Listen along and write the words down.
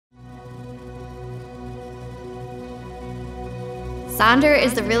Sonder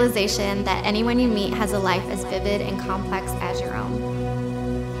is the realization that anyone you meet has a life as vivid and complex as your own.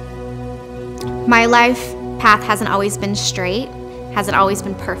 My life path hasn't always been straight, hasn't always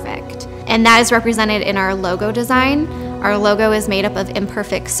been perfect, and that is represented in our logo design. Our logo is made up of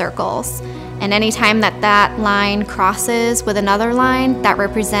imperfect circles, and anytime that line crosses with another line, that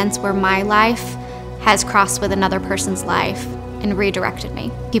represents where my life has crossed with another person's life and redirected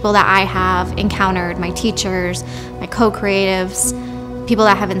me. People that I have encountered, my teachers, my co-creatives, people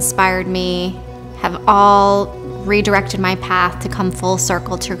that have inspired me, have all redirected my path to come full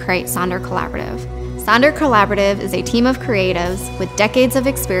circle to create Sonder Collaborative. Sonder Collaborative is a team of creatives with decades of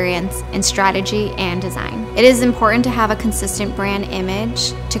experience in strategy and design. It is important to have a consistent brand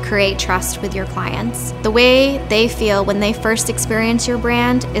image to create trust with your clients. The way they feel when they first experience your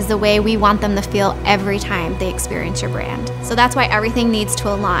brand is the way we want them to feel every time they experience your brand. So that's why everything needs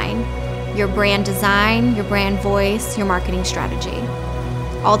to align. Your brand design, your brand voice, your marketing strategy.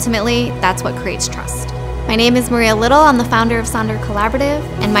 Ultimately, that's what creates trust. My name is Maria Little. I'm the founder of Sonder Collaborative,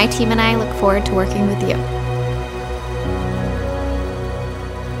 and my team and I look forward to working with you.